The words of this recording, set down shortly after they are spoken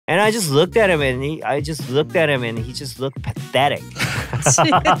And I just looked at him and he just looked pathetic.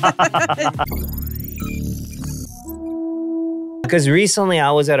 Because recently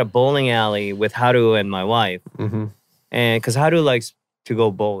I was at a bowling alley with Haru and my wife. Mm-hmm. And because Haru likes to go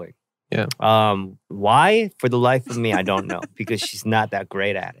bowling. Yeah. Why? For the life of me, I don't know. Because she's not that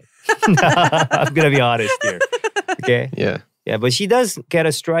great at it. I'm going to be honest here. Okay? Yeah. Yeah, but she does get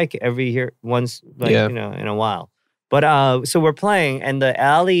a strike once, in a while. But so we're playing, and the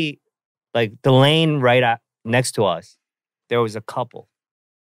alley, like the lane right next to us, there was a couple.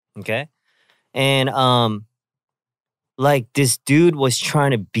 Okay? And like this dude was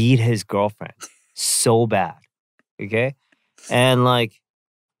trying to beat his girlfriend so bad. Okay? And like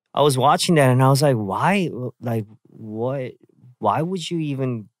I was watching that and I was like, why? Like, what? Why would you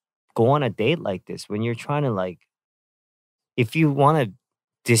even go on a date like this when you're trying to like, if you want to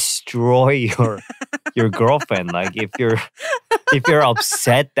destroy your girlfriend, like if you're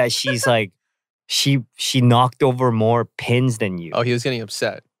upset that she's like she knocked over more pins than you. Oh, he was getting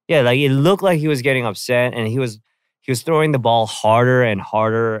upset. Yeah, like it looked like he was getting upset, and he was throwing the ball harder and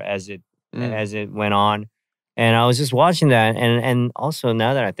harder as it went on. And I was just watching that, and also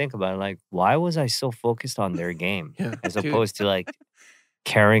now that I think about it, like why was I so focused on their game as opposed to like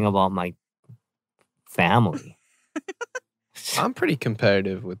caring about my family? I'm pretty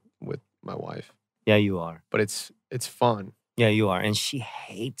competitive with my wife. Yeah, you are. But it's fun. Yeah, you are, and she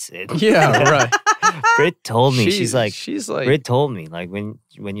hates it. Yeah, right. Britt told me she's like Britt told me like when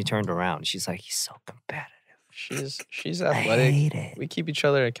you turned around, she's like he's so competitive. She's athletic. I hate it. We keep each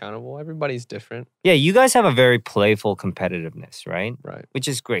other accountable. Everybody's different. Yeah, you guys have a very playful competitiveness, right? Right. Which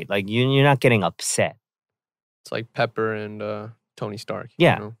is great. Like you're not getting upset. It's like Pepper and Tony Stark.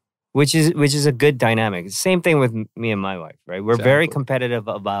 Yeah. You know? Which is a good dynamic. Same thing with me and my wife, right? We're very competitive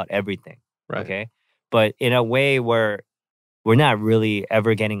about everything. Right. Okay. But in a way where we're not really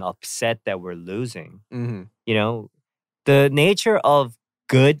ever getting upset that we're losing. Mm-hmm. You know, the nature of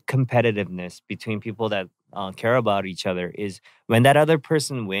good competitiveness between people that care about each other is when that other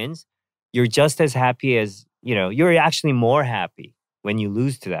person wins, you're just as happy as, you're actually more happy when you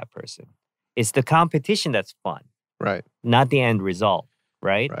lose to that person. It's the competition that's fun. Right. Not the end result.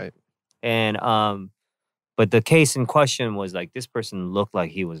 Right. Right. And but the case in question was like this person looked like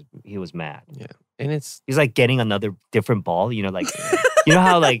he was mad. Yeah. And he's like getting another different ball, like you know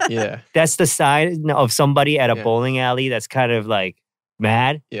how like that's the sign of somebody at a bowling alley that's kind of like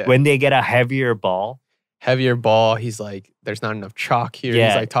mad when they get a heavier ball. He's like, there's not enough chalk here.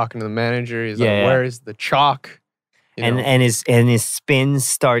 He's like talking to the manager. He's like, where is the chalk? And his spins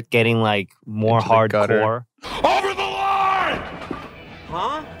start getting like more hardcore. Over the line!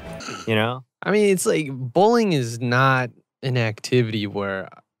 Huh? I mean, it's like bowling is not an activity where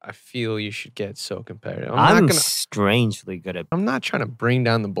I feel you should get so competitive. I'm strangely good at. I'm not trying to bring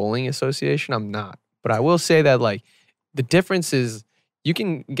down the bowling association. I'm not. But I will say that like the difference is you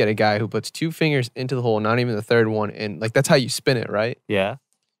can get a guy who puts 2 fingers into the hole, not even the third one, and like that's how you spin it, right? Yeah.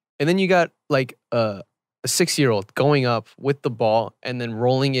 And then you got like a 6-year-old going up with the ball and then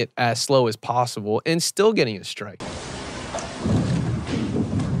rolling it as slow as possible and still getting a strike.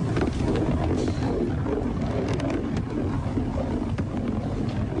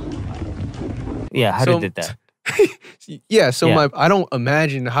 Yeah, Haru did that. I don't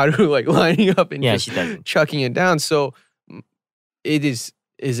imagine Haru like lining up and she doesn't. chucking it down. So is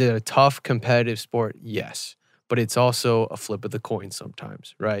it a tough competitive sport? Yes. But it's also a flip of the coin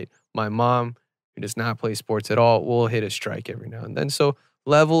sometimes, right? My mom, who does not play sports at all, will hit a strike every now and then. So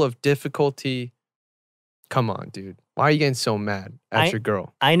level of difficulty, come on, dude. Why are you getting so mad at your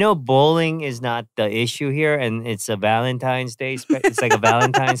girl? I know bowling is not the issue here, and it's a Valentine's Day. It's like a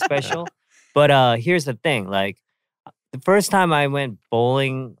Valentine's special. But here's the thing, like the first time I went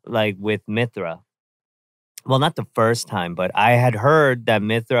bowling like with Mithra, well, not the first time, but I had heard that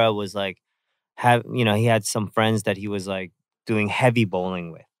Mithra was like, he had some friends that he was like doing heavy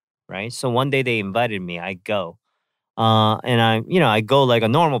bowling with, right? So one day they invited me, I go, and I go like a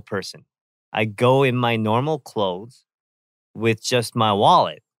normal person. I go in my normal clothes with just my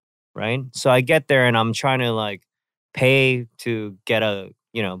wallet, right? So I get there and I'm trying to like pay to get a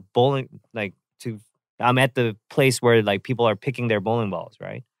bowling, I'm at the place where like people are picking their bowling balls,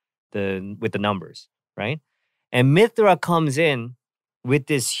 right? With the numbers, right? And Mithra comes in with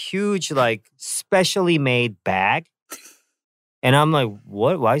this huge, like specially made bag. And I'm like,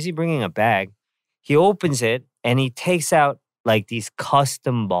 what? Why is he bringing a bag? He opens it and he takes out like these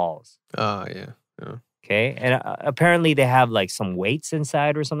custom balls. Oh, yeah. Okay. And apparently they have like some weights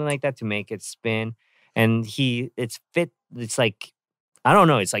inside or something like that to make it spin. And it's like, I don't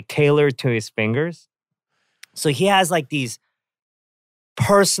know, it's like tailored to his fingers. So he has like these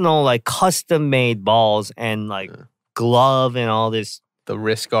personal, like custom made balls and like glove and all this The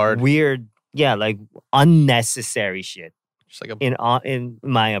wrist guard. weird, like unnecessary shit. Just like In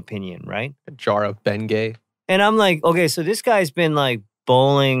my opinion, right? a jar of Bengay. And I'm like, okay, so this guy's been like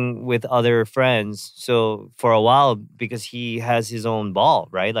bowling with other friends so for a while because he has his own ball,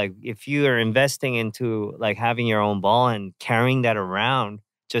 right? Like if you are investing into like having your own ball and carrying that around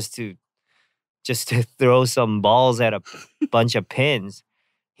just to throw some balls at a bunch of pins,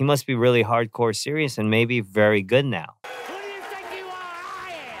 he must be really hardcore serious and maybe very good now. Who do you think you are?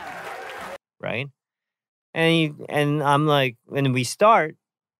 I am. Right? And I'm like, when we start,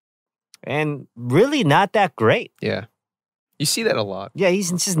 and really not that great. Yeah. You see that a lot. Yeah,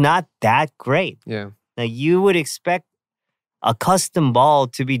 he's just not that great. Yeah. Now you would expect a custom ball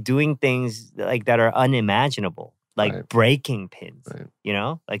to be doing things like that are unimaginable, like Right. breaking pins, Right. you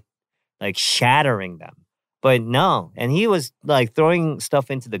know, like shattering them. But no, and he was like throwing stuff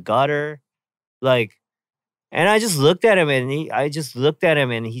into the gutter, like, and I just looked at him and he just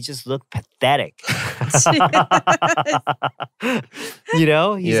looked pathetic. You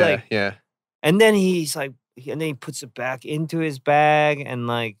know, he's like, yeah. and then he's like, and then he puts it back into his bag and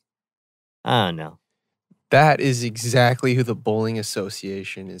like, I don't know. That is exactly who the Bowling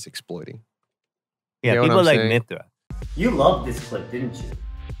Association is exploiting. Yeah, You know what people I'm like saying? Mithra. You loved this clip, didn't you?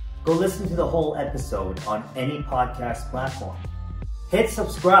 Go listen to the whole episode on any podcast platform. Hit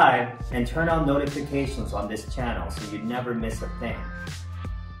subscribe and turn on notifications on this channel so you never miss a thing.